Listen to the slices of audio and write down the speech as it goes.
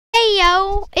Hey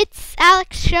yo, it's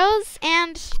Alex Shows,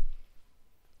 and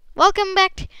welcome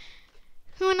back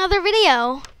to another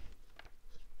video.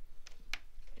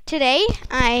 Today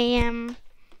I am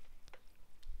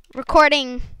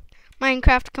recording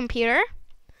Minecraft Computer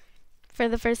for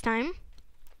the first time.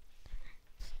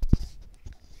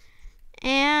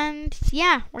 And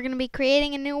yeah, we're going to be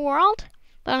creating a new world.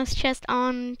 Bonus chest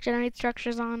on, generate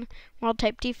structures on, world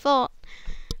type default,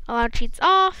 allow cheats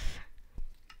off.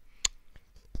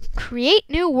 Create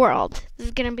new world. This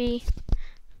is going to be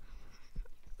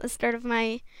the start of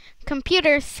my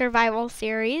computer survival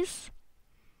series.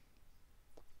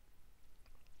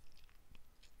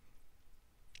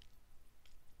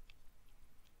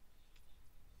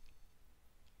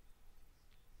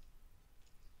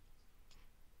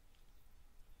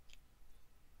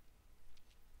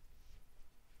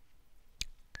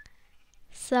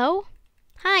 So,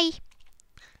 hi.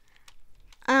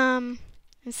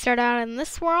 I start out in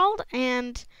this world,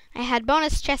 and I had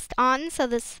bonus chest on, so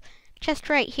this chest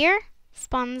right here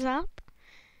spawns up.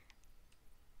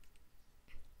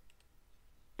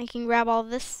 I can grab all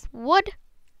this wood.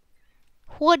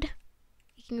 You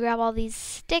can grab all these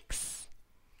sticks.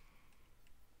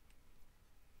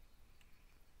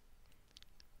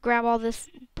 Grab all this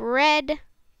bread.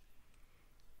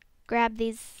 Grab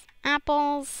these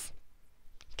apples.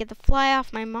 Get the fly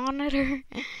off my monitor.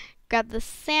 Grab the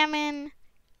salmon.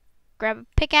 Grab a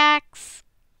pickaxe.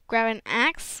 Grab an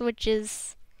axe, which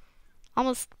is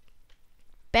almost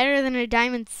better than a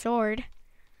diamond sword.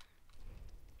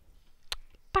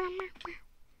 And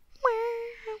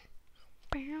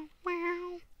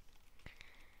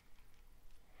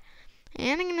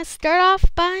I'm going to start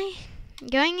off by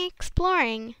going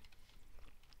exploring.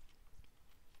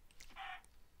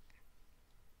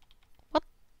 What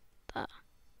the?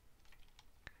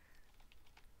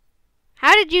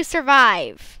 How did you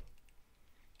survive?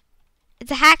 It's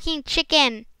a hacking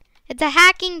chicken. It's a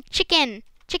hacking chicken.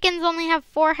 Chickens only have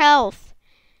 4 health.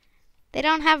 They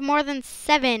don't have more than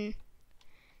 7.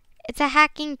 It's a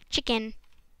hacking chicken.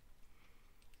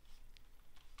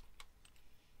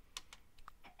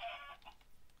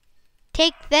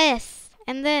 Take this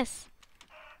and this.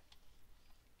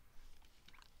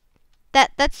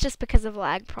 That's just because of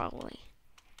lag, probably.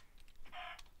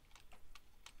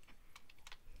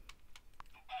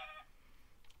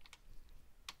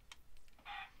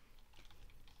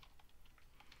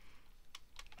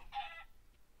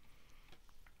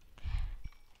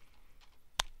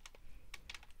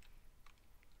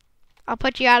 I'll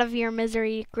put you out of your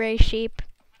misery, gray sheep.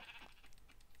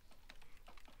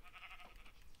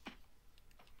 I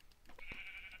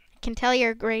can tell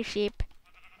you're a gray sheep.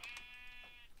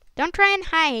 Don't try and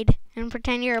hide and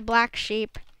pretend you're a black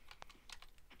sheep.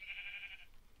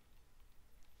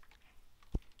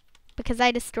 Because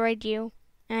I destroyed you.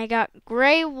 And I got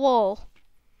gray wool.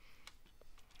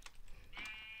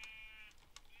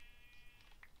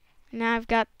 Now I've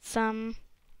got some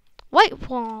white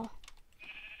wool.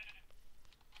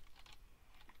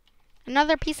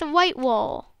 Another piece of white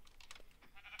wool.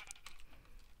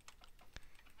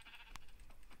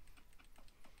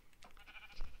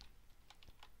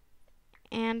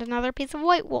 And another piece of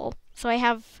white wool. So I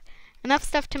have enough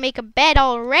stuff to make a bed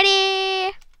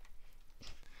already.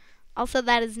 Also,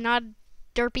 that is not a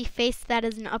derpy face. That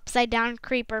is an upside down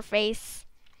creeper face.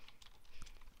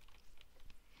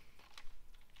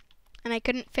 And I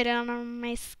couldn't fit it on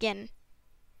my skin.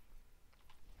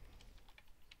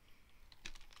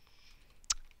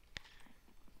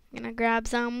 I'm gonna grab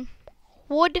some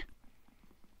wood.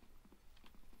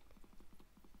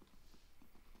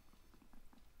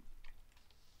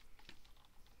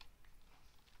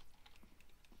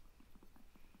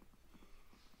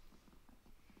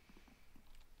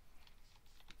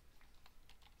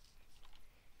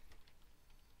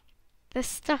 This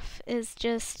stuff is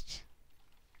just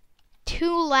too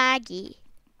laggy.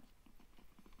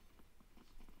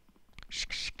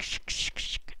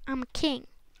 I'm a king.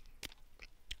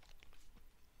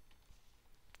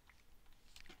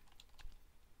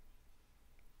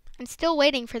 I'm still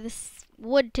waiting for this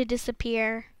wood to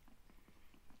disappear.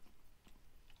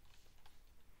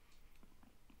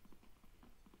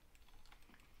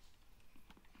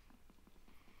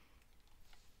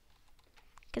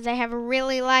 Because I have a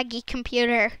really laggy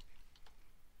computer.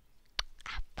 I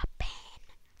have a pen.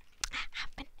 I have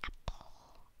an apple.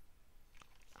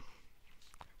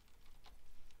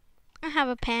 I have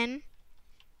a pen.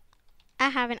 I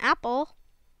have an apple.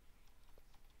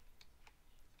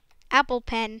 Apple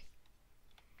pen.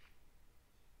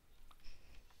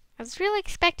 I was really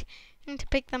expecting to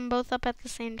pick them both up at the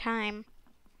same time.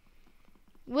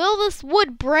 Will this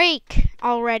wood break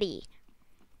already?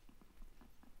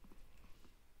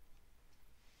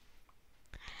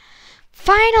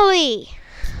 Finally!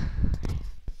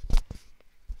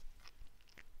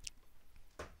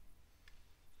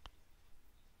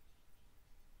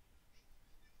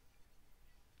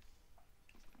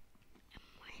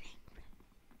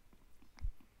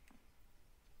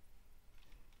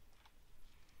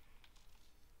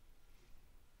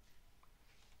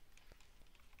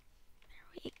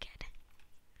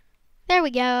 There we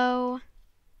go.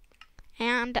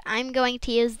 And I'm going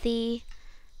to use the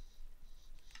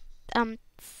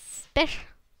special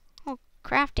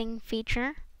crafting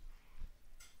feature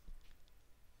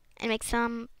and make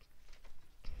some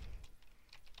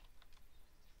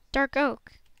dark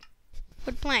oak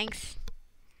wood planks.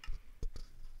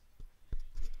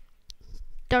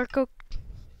 Dark oak.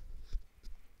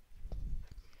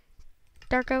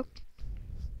 Dark oak.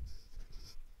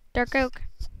 Dark oak.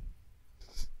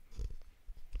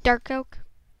 Dark oak.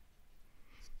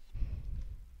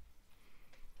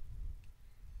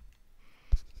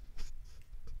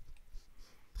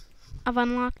 I've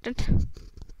unlocked a ton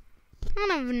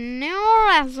of new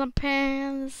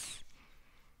recipes.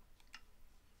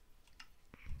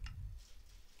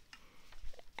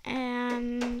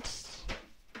 And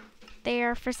they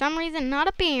are for some reason not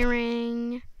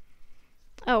appearing.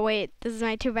 Oh wait, this is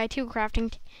my 2x2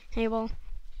 crafting table.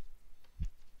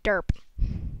 Derp.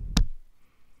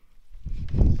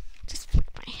 Just put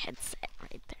my headset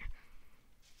right there.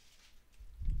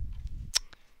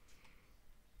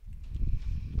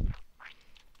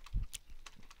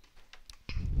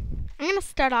 I'm gonna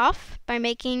start off by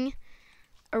making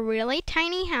a really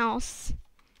tiny house.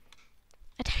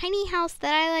 A tiny house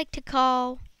that I like to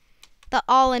call the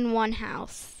all-in-one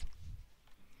house.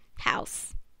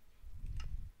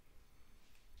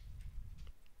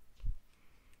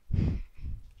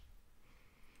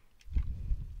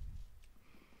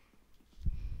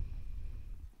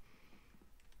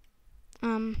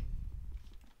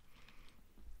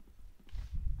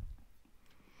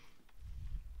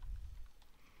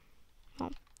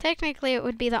 Well, technically it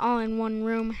would be the all-in-one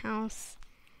room house.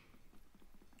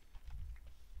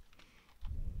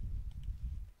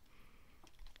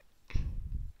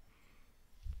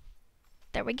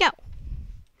 There we go.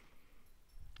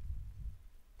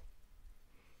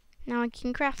 Now I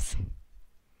can craft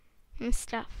some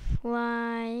stuff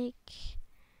like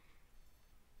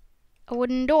a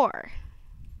wooden door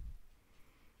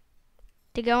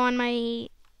to go on my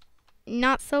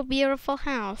not so beautiful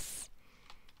house.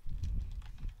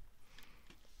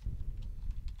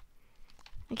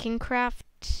 I can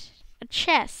craft a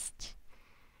chest.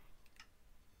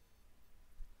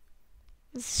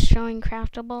 This is showing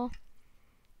craftable.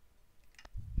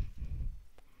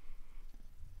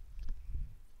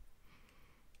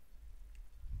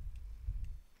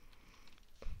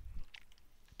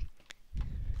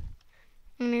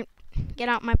 I'm gonna get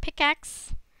out my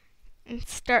pickaxe and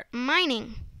start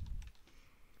mining.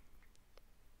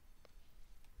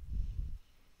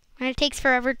 And it takes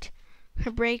forever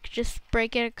to break, just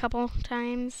break it a couple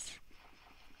times.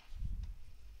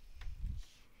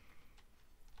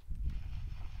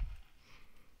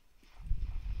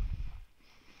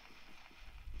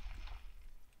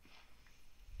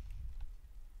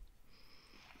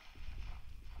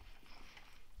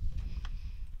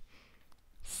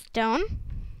 Stone.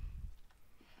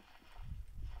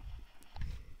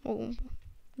 Oh,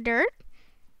 dirt.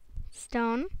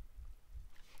 Stone.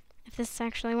 If this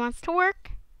actually wants to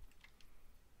work.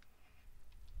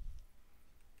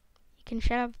 You can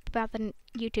shut up about the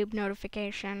YouTube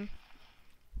notification.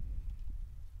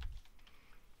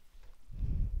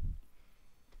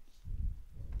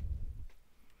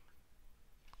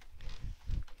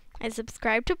 I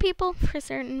subscribe to people for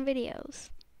certain videos.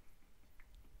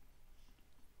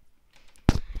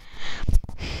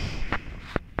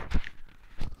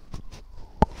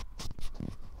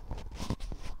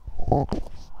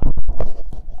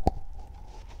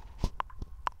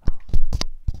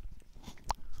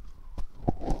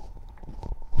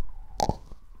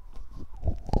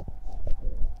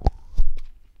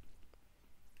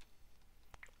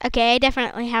 Okay, I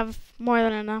definitely have more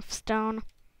than enough stone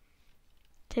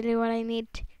to do what I need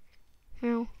to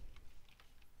do.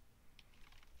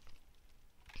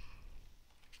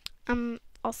 I'm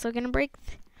also gonna break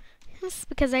this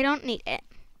because I don't need it.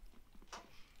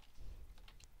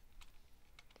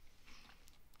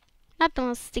 Not the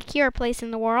most secure place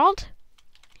in the world.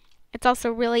 It's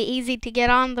also really easy to get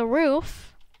on the roof.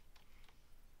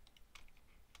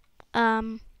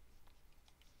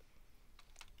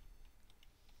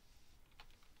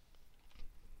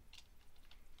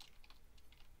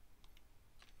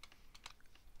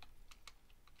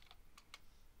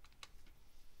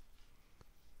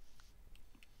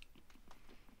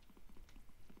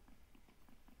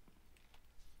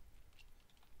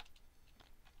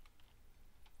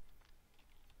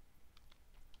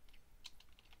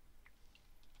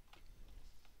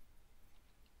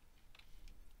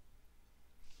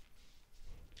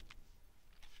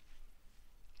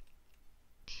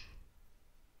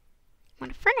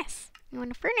 furnace. You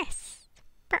want a furnace.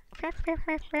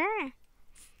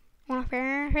 Want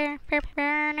a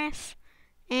furnace.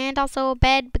 And also a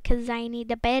bed, because I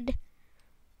need a bed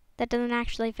that doesn't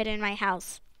actually fit in my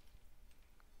house.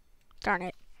 Darn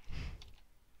it.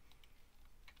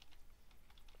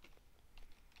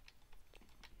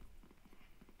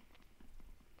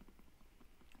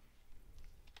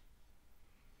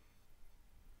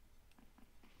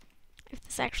 If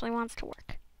this actually wants to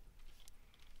work.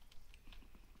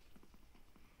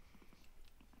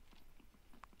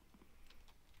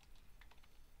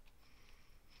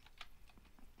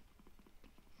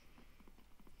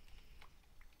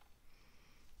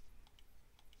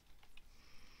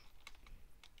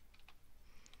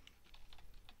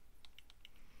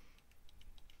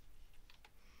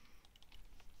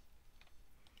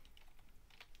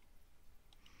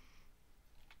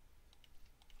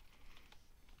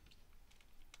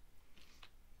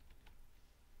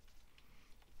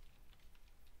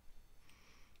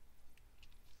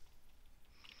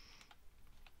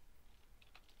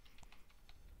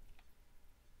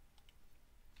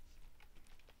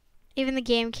 Even the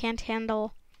game can't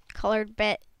handle colored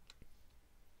bit.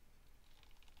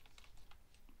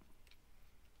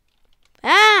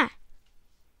 Ah!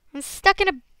 I'm stuck in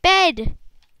a bed.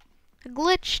 A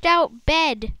glitched out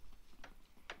bed.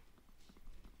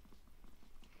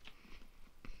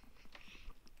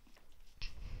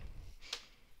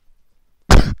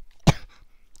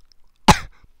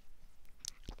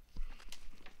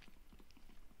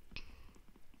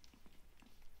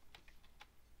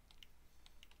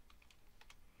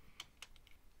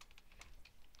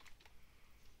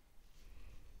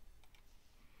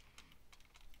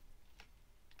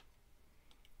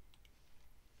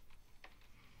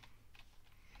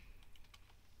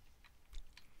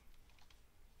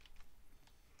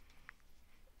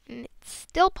 And it's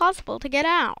still possible to get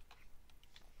out.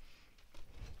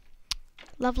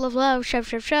 Love, love, love, shove,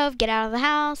 shove, shove, get out of the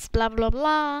house, blah, blah,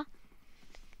 blah.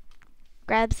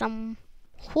 Grab some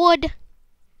wood.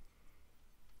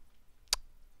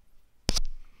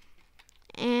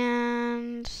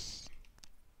 And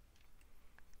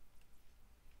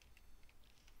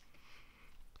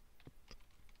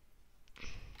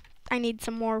I need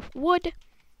some more wood.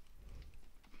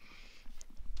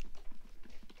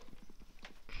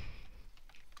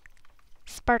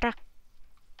 Sparta.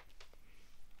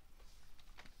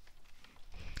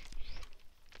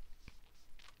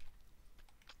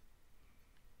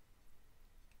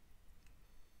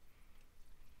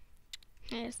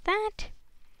 There's that.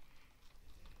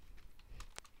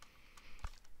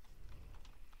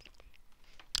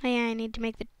 Oh yeah, I need to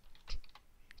make the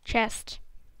chest.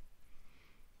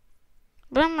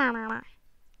 Blah, blah, blah, blah.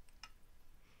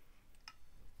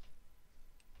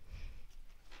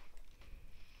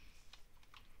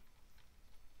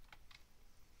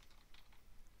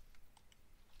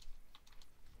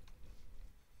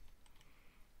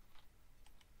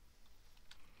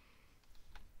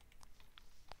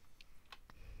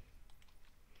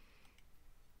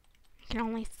 I can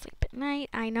only sleep at night,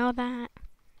 I know that.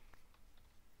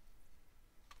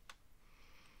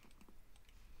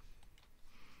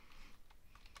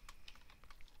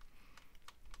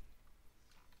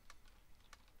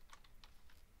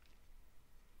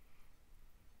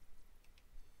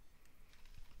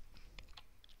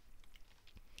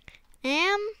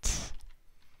 And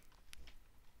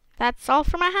that's all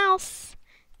for my house.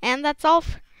 And that's all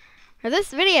for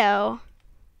this video.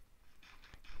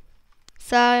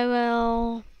 So I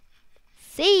will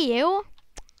see you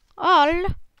all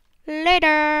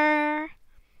later.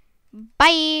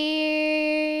 Bye.